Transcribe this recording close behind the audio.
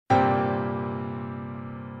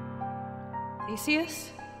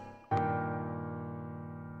Theseus?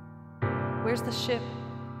 Where's the ship?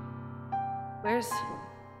 Where's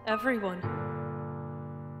everyone?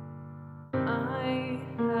 I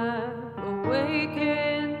have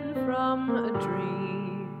awakened from a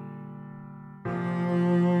dream.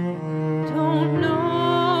 Don't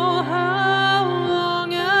know how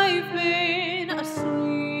long I've been asleep.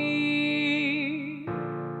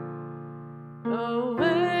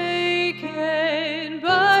 Awakened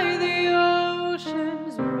by the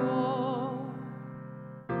ocean's roar.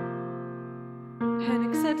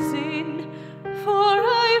 Panic sets in, for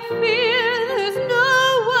I fear there's no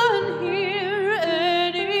one here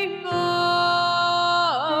anymore.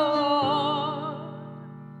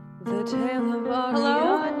 The tale of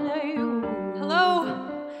Ariadne. Hello?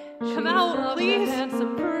 Come out, please.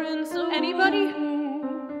 Handsome prince. Anybody?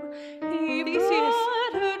 Theseus.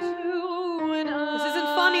 This isn't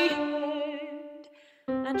funny.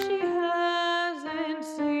 And she hasn't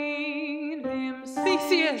seen him.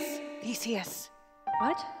 Theseus. Theseus.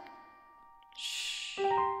 What? Shh.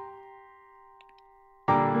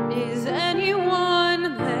 Is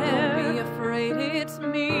anyone there? Don't be afraid, it's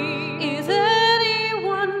me. Is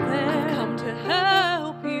anyone there? I've come to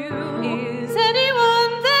help you. Is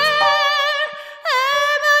anyone there?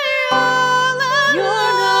 Am I all alone?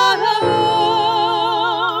 You're not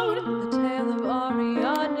alone. The tale of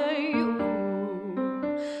Ariadne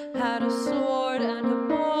had a sword and a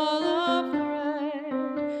ball of thread.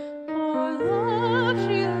 For love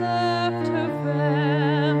she left her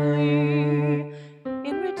family.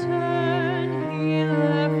 In return he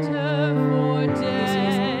left her for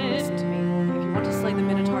dead. Listen to me. If you want to slay the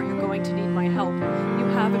Minotaur, you're going to need my help. You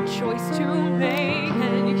have a choice to make.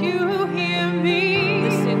 Can you hear me?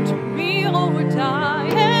 Listen to me or die.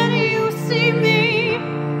 Can you see me?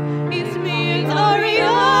 It's me, it's Ariadne,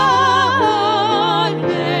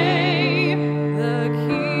 the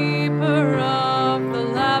keeper of the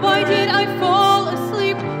labyrinth. Why did I fall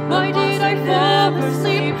asleep? Why did I fall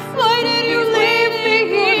asleep? Why did you leave me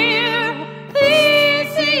here?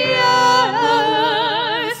 Theseus,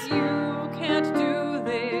 you can't do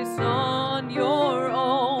this on your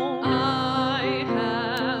own. I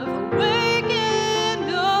have awakened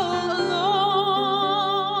all alone.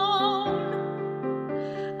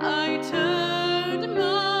 I turned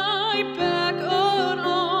my back on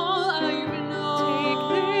all I've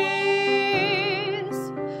known. Take this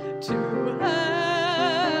to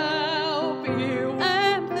help you,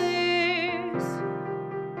 and this,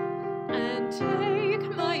 and take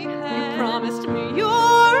my hand. You promised me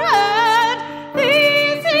your hand,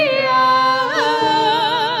 Theseus.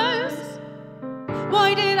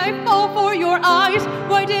 Why did I fall for your eyes?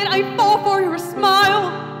 Why did I fall for your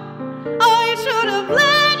smile? I should have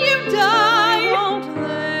let you die. I won't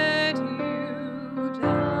let you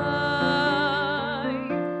die.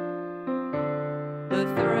 The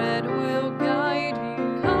thread will guide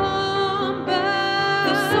you. Come back.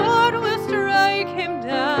 The sword will strike him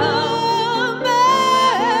down. Come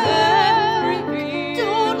back.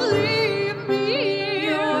 Don't leave me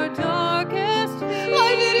here. Your darkest fear. Why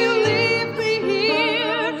did you leave me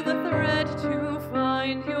here? Follow the thread to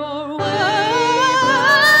find your